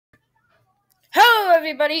Hello,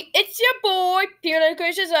 everybody. It's your boy, Peanut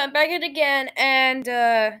Christians. I'm back at it again, and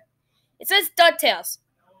it says DuckTales.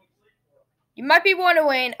 You might be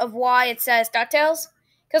wondering of why it says DuckTales,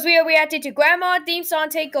 because we are reacting to Gramma theme song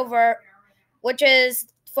Takeover, which is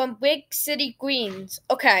from Big City Greens.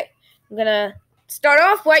 Okay, I'm gonna start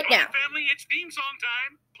off right now. Family, it's theme song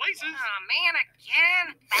time. Places. Oh, man,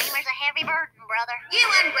 again? Fame is a heavy burden, brother. You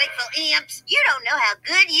ungrateful imps. You don't know how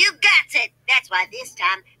good you got it. That's why this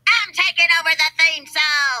time I'm taking over the theme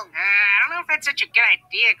song. I don't know if that's such a good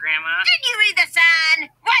idea, Grandma. Didn't you read the sign? 1,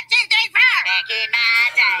 2, 3, 4. Back in my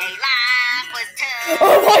day, life was tough.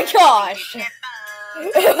 Oh my gosh! I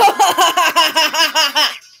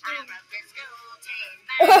wrote the school 10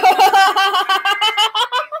 miles. There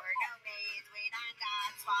were no days when I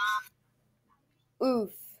got swamped.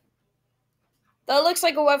 Oof. That looks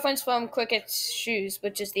like a reference from Cricket's Shoes,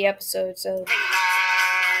 which is the episode, so...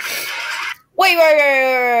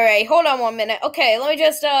 Wait. Hold on 1 minute. Okay, let me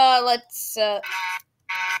just,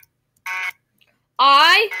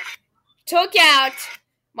 I took out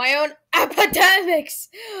my own epidemics.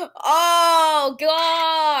 Oh,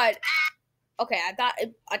 God. Okay, I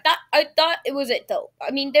thought it was it, though.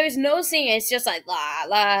 I mean, there's no singing. It's just like, la,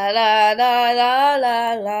 la, la, la, la,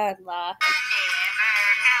 la, la, la.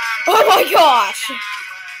 Oh, my gosh.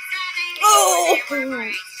 Oh. Ooh. Wow.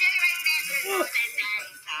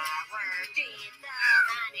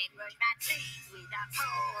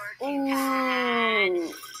 Oh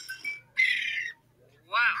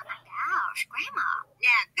my gosh, Grandma.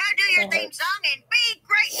 Now go do your theme song and be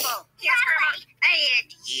grateful. Yes, Grandma. And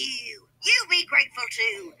you be grateful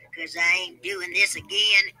too, because I ain't doing this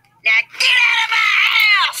again. Now get out of my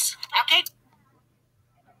house! Okay.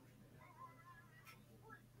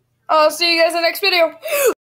 I'll see you guys in the next video.